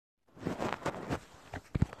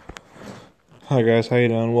Hi guys, how you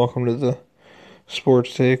doing? Welcome to the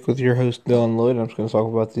Sports Take with your host Dylan Lloyd. I'm just going to talk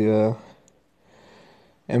about the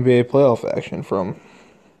NBA playoff action from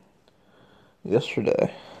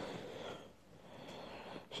yesterday.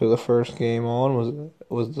 So the first game on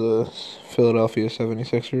was the Philadelphia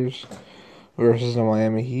 76ers versus the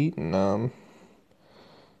Miami Heat, and I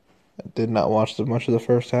did not watch much of the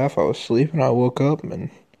first half. I was sleeping. I woke up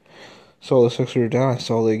and saw the Sixers down. I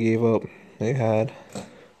saw they gave up. They had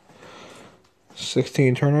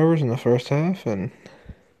 16 turnovers in the first half, and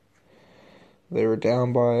they were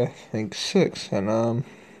down by, I think, 6, and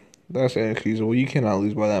that's inexcusable. You cannot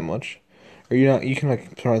lose by that much, or you cannot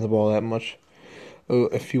turn the ball that much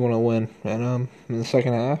if you want to win. And in the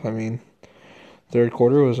second half, I mean, third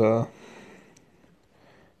quarter was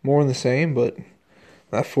more than the same, but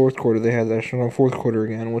that fourth quarter they had that strong fourth quarter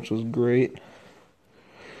again, which was great.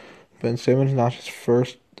 Ben Simmons notched his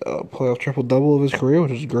first playoff triple double of his career,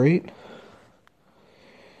 which was great.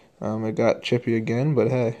 It got chippy again, but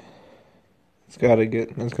hey, it's the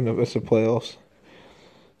playoffs.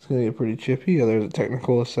 It's gonna get pretty chippy. There's a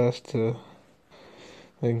technical assess to,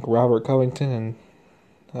 I think, Robert Covington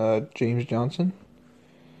and James Johnson,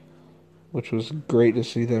 which was great to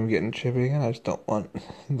see them getting chippy again. I just don't want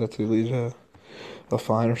that to lead to a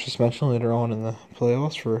fine or suspension later on in the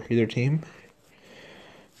playoffs for either team.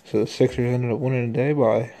 So the Sixers ended up winning today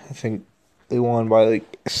by, I think they won by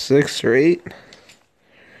like 6 or 8,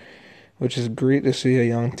 which is great to see a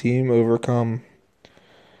young team overcome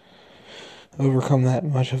that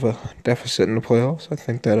much of a deficit in the playoffs. I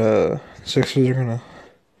think that Sixers are gonna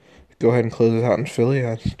go ahead and close it out in Philly.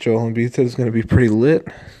 Joel Embiid said it's gonna be pretty lit.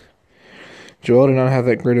 Joel did not have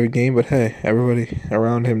that great of a game, but hey, everybody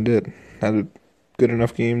around him did. Had a good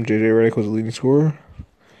enough game. JJ Redick was the leading scorer.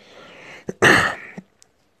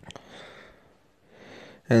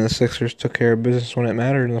 And the Sixers took care of business when it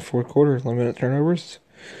mattered in the fourth quarter, limited turnovers.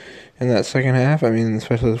 In that second half, I mean,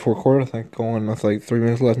 especially the fourth quarter, I think going with like 3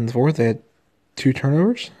 minutes left in the fourth, they had 2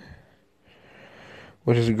 turnovers,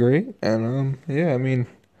 which is great. And, yeah, I mean,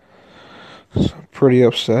 pretty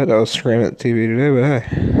upset. I was screaming at the TV today, but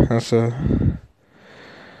hey,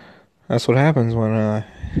 that's what happens when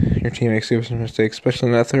your team makes stupid mistakes, especially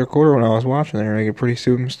in that third quarter when I was watching. They were making pretty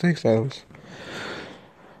stupid mistakes. I was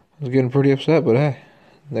getting pretty upset, but hey,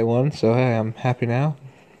 they won, so hey, I'm happy now.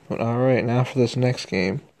 But alright, now for this next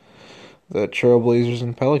game. The Trailblazers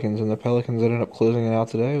and Pelicans, and the Pelicans ended up closing it out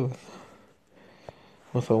today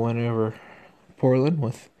with a win over Portland,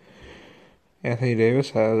 with Anthony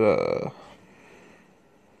Davis had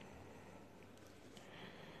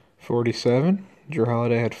 47, Jrue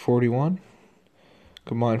Holiday had 41,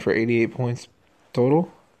 combined for 88 points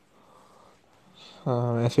total.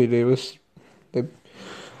 Anthony Davis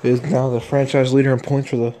is now the franchise leader in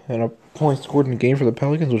points points scored in the game for the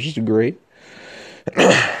Pelicans, which is great.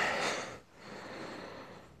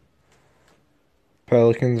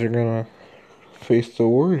 Pelicans are gonna face the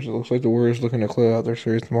Warriors. It looks like the Warriors looking to close out their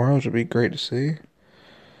series tomorrow, which would be great to see.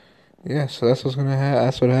 Yeah, so that's what's gonna happen.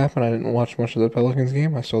 That's what happened. I didn't watch much of the Pelicans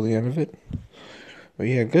game. I saw the end of it. But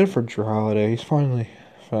yeah, good for Jrue Holiday. He's finally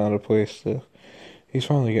found a place to. He's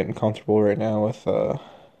finally getting comfortable right now with the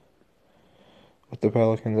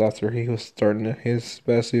Pelicans after he was starting his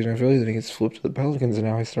best season in Philly. Then he gets flipped to the Pelicans, and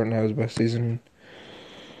now he's starting to have his best season in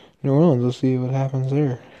New Orleans. We'll see what happens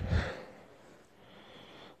there.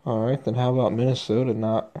 All right, then how about Minnesota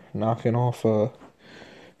not knocking off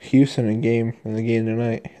Houston in the game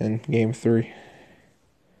tonight in Game 3?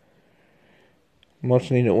 Much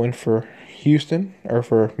needed win for Houston, or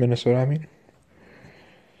for Minnesota, I mean.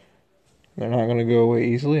 They're not going to go away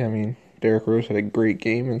easily. I mean, Derrick Rose had a great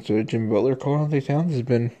game, and so Jimmy Butler. Karl-Anthony Towns has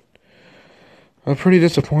been a pretty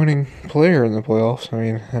disappointing player in the playoffs. I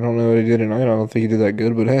mean, I don't know what he did tonight. I don't think he did that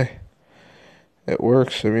good, but hey, it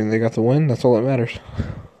works. I mean, they got the win. That's all that matters.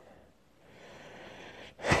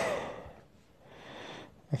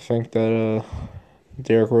 I think that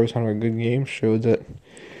Derrick Rose having a good game showed that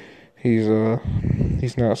he's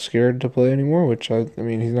not scared to play anymore. Which I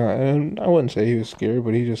mean, he's not. I wouldn't say he was scared,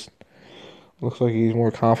 but he just looks like he's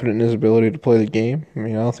more confident in his ability to play the game. I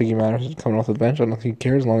mean, I don't think he matters coming off the bench. I don't think he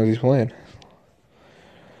cares as long as he's playing.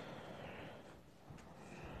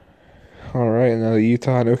 All right, now the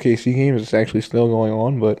Utah and OKC game is actually still going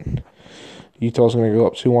on, but Utah's going to go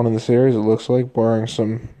up 2-1 in the series, it looks like, barring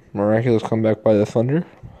some miraculous comeback by the Thunder.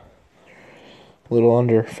 A little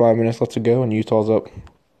under 5 minutes left to go, and Utah's up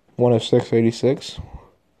 106-86.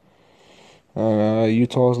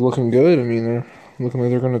 Utah's looking good. I mean, they're looking like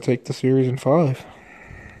they're going to take the series in 5.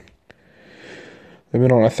 They've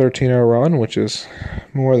been on a 13-0 run, which is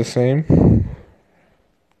more of the same.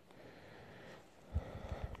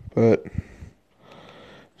 But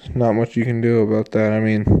Not much you can do about that. I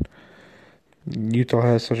mean, Utah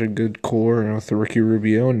has such a good core, with the Ricky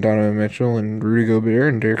Rubio and Donovan Mitchell and Rudy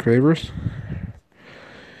Gobert and Derek Favors.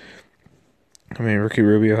 I mean, Ricky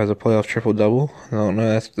Rubio has a playoff triple double. I don't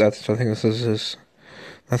know. That's. I think this is his.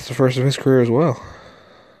 That's the first of his career as well.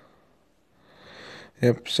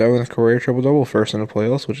 Yep, seventh career triple double, first in the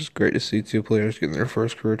playoffs, which is great to see two players getting their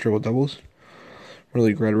first career triple doubles.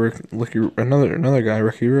 Really glad another guy,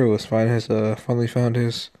 Ricky Rubio, has finally found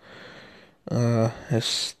his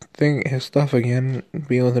stuff again,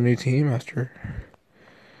 being with a new team after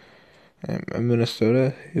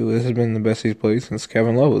Minnesota, who has been the best he's played since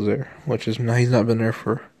Kevin Love was there, which is he's not been there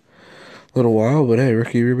for a little while, but hey,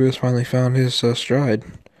 Ricky Rubio's finally found his stride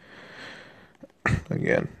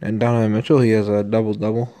again. And Donovan Mitchell, he has a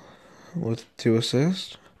double-double with 2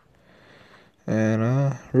 assists.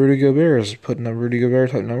 And Rudy Gobert is putting up Rudy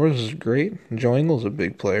Gobert type numbers. This is great. Joe Ingles a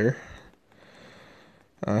big player.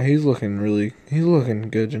 He's looking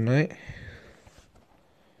good tonight.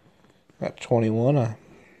 Got 21,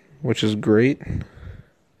 which is great. And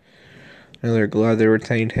they're glad they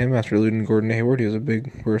retained him after losing Gordon Hayward. He was a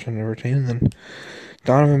big person to retain. And then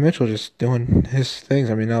Donovan Mitchell just doing his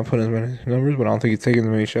things. I mean, not putting as many numbers, but I don't think he's taking as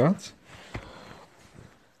many shots,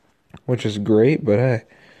 which is great. But hey,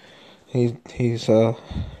 he's him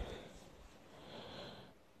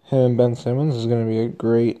and Ben Simmons is going to be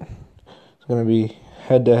it's going to be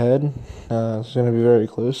head to head. It's going to be very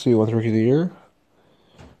close. See what's Rookie of the Year.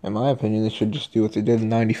 In my opinion, they should just do what they did in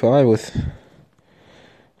 '95 with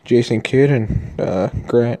Jason Kidd and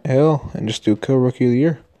Grant Hill, and just do co-Rookie of the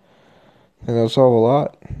Year. I think that'll solve a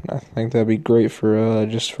lot. I think that'd be great for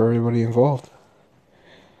just for everybody involved.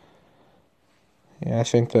 Yeah, I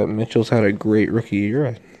think that Mitchell's had a great rookie year.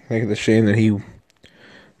 I think it's a shame that he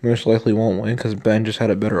most likely won't win because Ben just had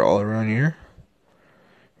a better all-around year.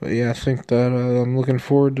 But yeah, I think that I'm looking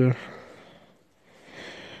forward to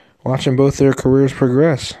watching both their careers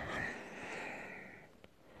progress.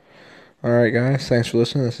 Alright guys, thanks for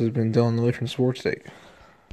listening. This has been Dylan the Lutheran Sports Take.